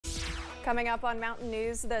Coming up on Mountain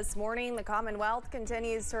News this morning, the Commonwealth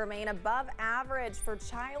continues to remain above average for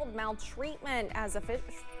child maltreatment as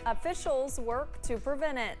officials work to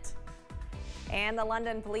prevent it. And the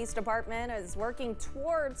London Police Department is working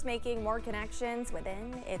towards making more connections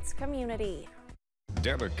within its community.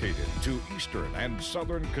 Dedicated to Eastern and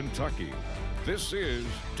Southern Kentucky, this is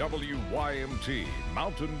WYMT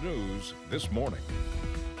Mountain News this morning.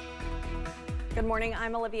 Good morning,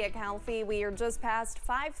 I'm Olivia Calfee. We are just past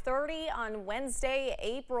 5:30 on Wednesday,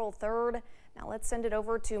 April 3rd. Now let's send it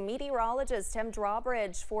over to meteorologist Tim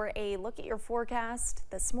Drawbridge for a look at your forecast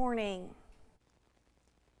this morning.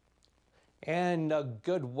 And a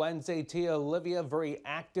good Wednesday to you, Olivia. Very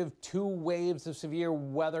active 2 waves of severe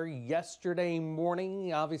weather yesterday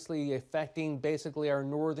morning, obviously affecting basically our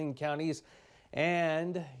northern counties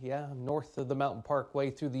and north of the Mountain Parkway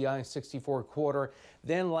through the I-64 corridor.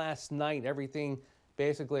 Then last night, everything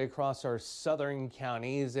basically across our southern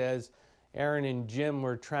counties as Aaron and Jim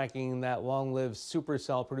were tracking that long-lived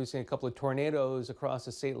supercell producing a couple of tornadoes across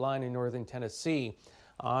the state line in northern Tennessee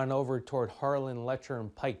on over toward Harlan, Letcher,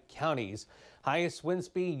 and Pike counties. Highest wind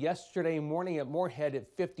speed yesterday morning at Moorhead at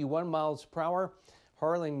 51 miles per hour.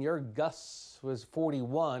 Harlan, your gusts was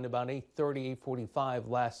 41, about 8:30, 8:45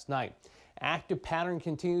 last night. Active pattern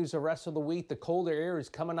continues the rest of the week. The colder air is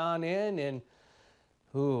coming on in and,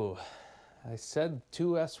 I said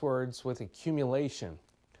 2 S words with accumulation.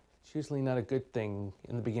 It's usually not a good thing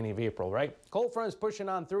in the beginning of April, right? Cold front is pushing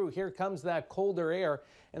on through. Here comes that colder air,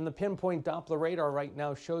 and the pinpoint Doppler radar right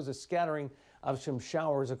now shows a scattering of some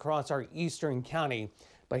showers across our eastern county.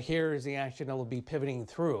 But here's the action that will be pivoting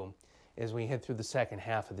through as we head through the second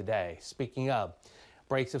half of the day. Speaking of,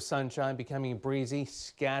 breaks of sunshine becoming breezy,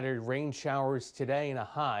 scattered rain showers today and a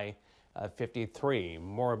high of 53.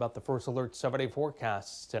 More about the First Alert 7-day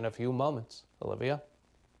forecasts in a few moments. Olivia?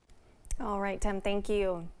 All right, Tim, thank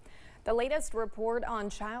you. The latest report on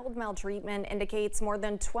child maltreatment indicates more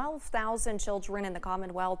than 12,000 children in the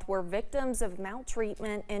Commonwealth were victims of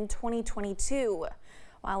maltreatment in 2022.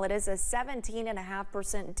 While it is a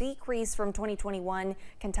 17.5% decrease from 2021,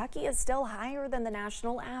 Kentucky is still higher than the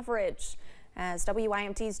national average. As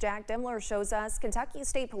WYMT's Jack Demler shows us, Kentucky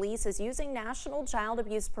State Police is using National Child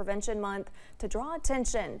Abuse Prevention Month to draw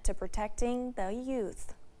attention to protecting the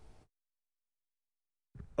youth.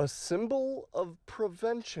 A symbol of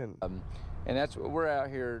prevention. And that's what we're out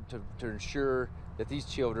here to ensure that these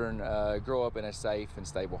children grow up in a safe and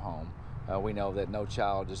stable home. We know that no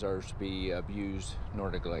child deserves to be abused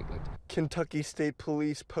nor neglected. Kentucky State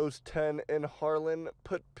Police Post 10 in Harlan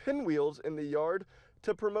put pinwheels in the yard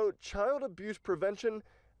to promote child abuse prevention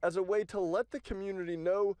as a way to let the community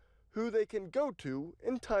know who they can go to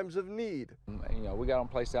in times of need. You know, we got them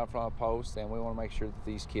placed out front of posts, and we want to make sure that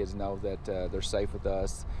these kids know that they're safe with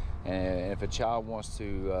us. And if a child wants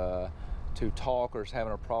to talk or is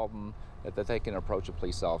having a problem, that they can approach a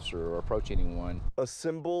police officer or approach anyone. A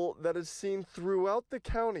symbol that is seen throughout the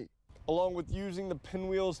county. Along with using the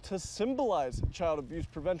pinwheels to symbolize child abuse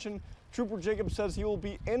prevention, Trooper Jacob says he will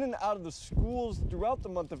be in and out of the schools throughout the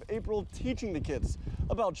month of April teaching the kids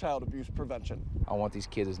about child abuse prevention. I want these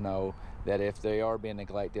kids to know that if they are being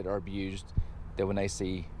neglected or abused, that when they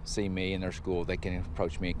see me in their school, they can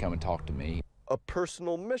approach me and come and talk to me. A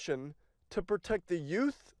personal mission to protect the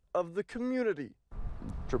youth of the community.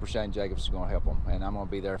 Trooper Shane Jacobs is going to help them, and I'm going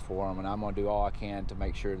to be there for them, and I'm going to do all I can to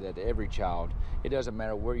make sure that every child, it doesn't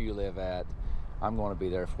matter where you live at, I'm going to be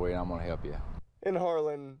there for you and I'm going to help you. In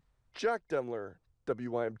Harlan, Jack Demler,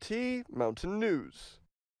 WYMT Mountain News.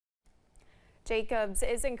 Jacobs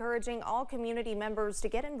is encouraging all community members to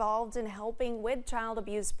get involved in helping with Child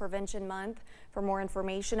Abuse Prevention Month. For more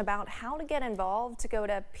information about how to get involved, go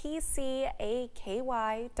to pcaky.org.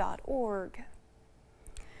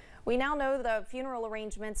 We now know the funeral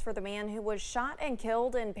arrangements for the man who was shot and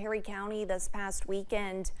killed in Perry County this past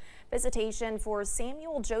weekend. Visitation for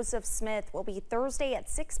Samuel Joseph Smith will be Thursday at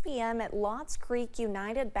 6 p.m. at Lots Creek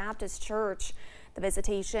United Baptist Church. The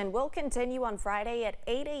visitation will continue on Friday at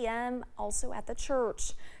 8 a.m. also at the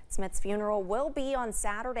church. Smith's funeral will be on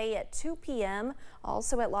Saturday at 2 p.m.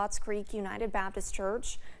 also at Lots Creek United Baptist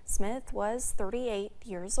Church. Smith was 38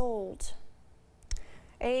 years old.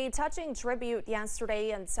 A touching tribute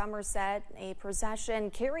yesterday in Somerset. A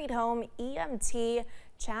procession carried home EMT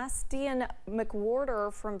Chastian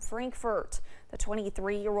McWhorter from Frankfort. The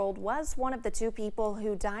 23-year-old was one of the 2 people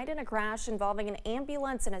who died in a crash involving an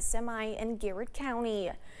ambulance and a semi in Garrett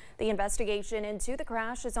County. The investigation into the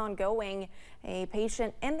crash is ongoing. A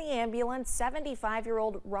patient in the ambulance,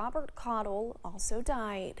 75-year-old Robert Cottle, also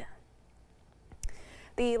died.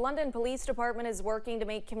 The London Police Department is working to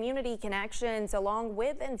make community connections along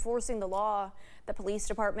with enforcing the law. The police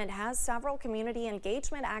department has several community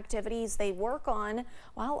engagement activities they work on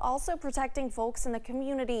while also protecting folks in the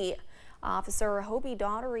community. Officer Hobie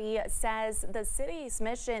Daughtery says the city's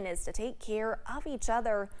mission is to take care of each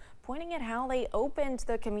other, pointing at how they opened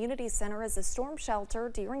the community center as a storm shelter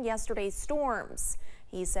during yesterday's storms.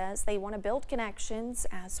 He says they want to build connections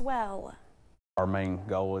as well. Our main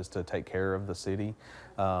goal is to take care of the city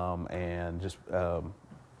and just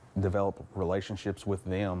develop relationships with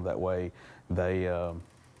them. That way they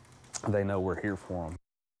know we're here for them.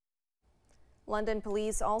 London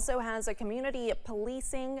Police also has a community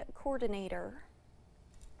policing coordinator.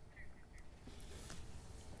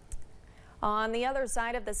 On the other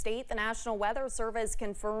side of the state, the National Weather Service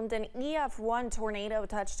confirmed an EF1 tornado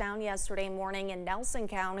touchdown yesterday morning in Nelson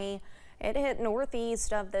County. It hit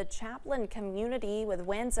northeast of the Chaplin community with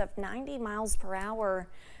winds of 90 miles per hour.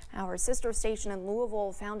 Our sister station in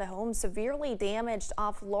Louisville found a home severely damaged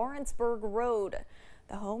off Lawrenceburg Road.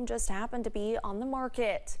 The home just happened to be on the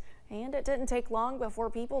market, and it didn't take long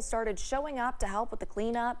before people started showing up to help with the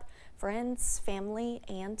cleanup. Friends, family,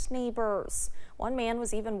 and neighbors. One man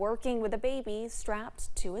was even working with a baby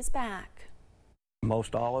strapped to his back.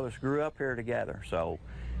 Most all of us grew up here together, so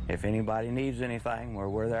if anybody needs anything,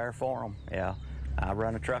 we're there for them. Yeah, I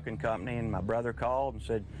run a trucking company, and my brother called and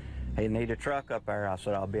said, "Hey, need a truck up there." I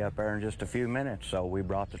said, "I'll be up there in just a few minutes." So we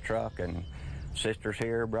brought the truck, and sisters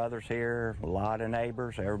here, brothers here, a lot of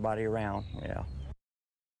neighbors, everybody around. Yeah.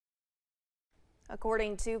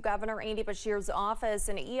 According to Governor Andy Beshear's office,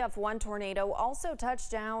 an EF1 tornado also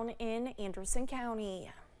touched down in Anderson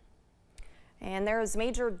County. And there is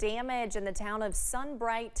major damage in the town of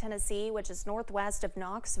Sunbright, Tennessee, which is northwest of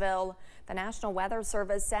Knoxville. The National Weather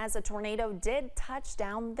Service says a tornado did touch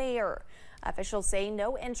down there. Officials say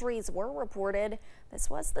no injuries were reported. This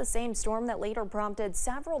was the same storm that later prompted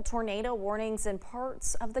several tornado warnings in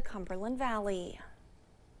parts of the Cumberland Valley.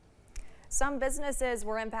 Some businesses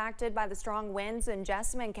were impacted by the strong winds in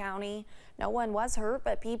Jessamine County. No one was hurt,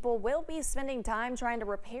 but people will be spending time trying to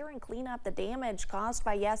repair and clean up the damage caused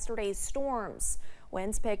by yesterday's storms.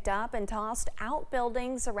 Winds picked up and tossed out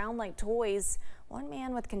buildings around like toys. One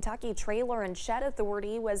man with Kentucky Trailer and Shed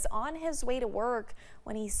Authority was on his way to work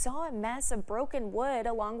when he saw a mess of broken wood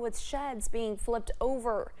along with sheds being flipped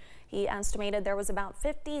over. He estimated there was about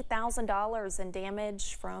 $50,000 in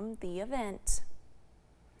damage from the event.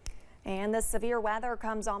 And the severe weather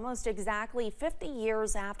comes almost exactly 50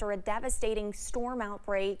 years after a devastating storm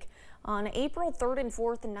outbreak on April 3rd and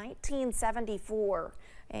 4th, 1974.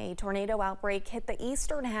 A tornado outbreak hit the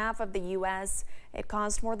eastern half of the U.S. It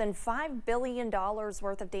caused more than $5 billion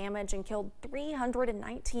worth of damage and killed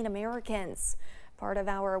 319 Americans. Part of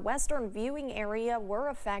our western viewing area were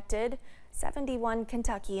affected. 71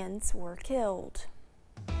 Kentuckians were killed.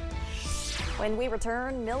 When we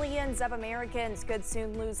return, millions of Americans could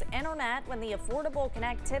soon lose internet when the Affordable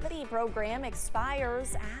Connectivity Program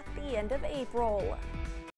expires at the end of April.